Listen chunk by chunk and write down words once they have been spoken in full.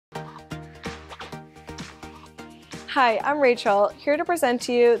Hi, I'm Rachel, here to present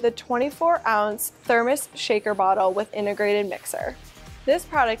to you the 24-ounce Thermos shaker bottle with integrated mixer. This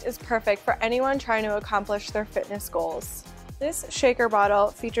product is perfect for anyone trying to accomplish their fitness goals. This shaker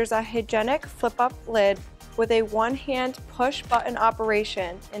bottle features a hygienic flip-up lid with a one-hand push-button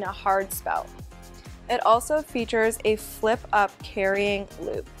operation in a hard spout. It also features a flip-up carrying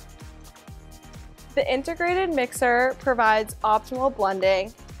loop. The integrated mixer provides optimal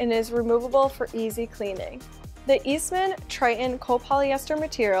blending and is removable for easy cleaning. The Eastman Tritan copolyester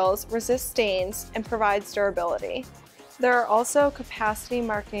materials resist stains and provides durability. There are also capacity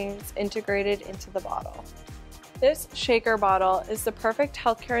markings integrated into the bottle. This shaker bottle is the perfect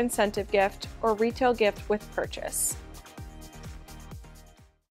healthcare incentive gift or retail gift with purchase.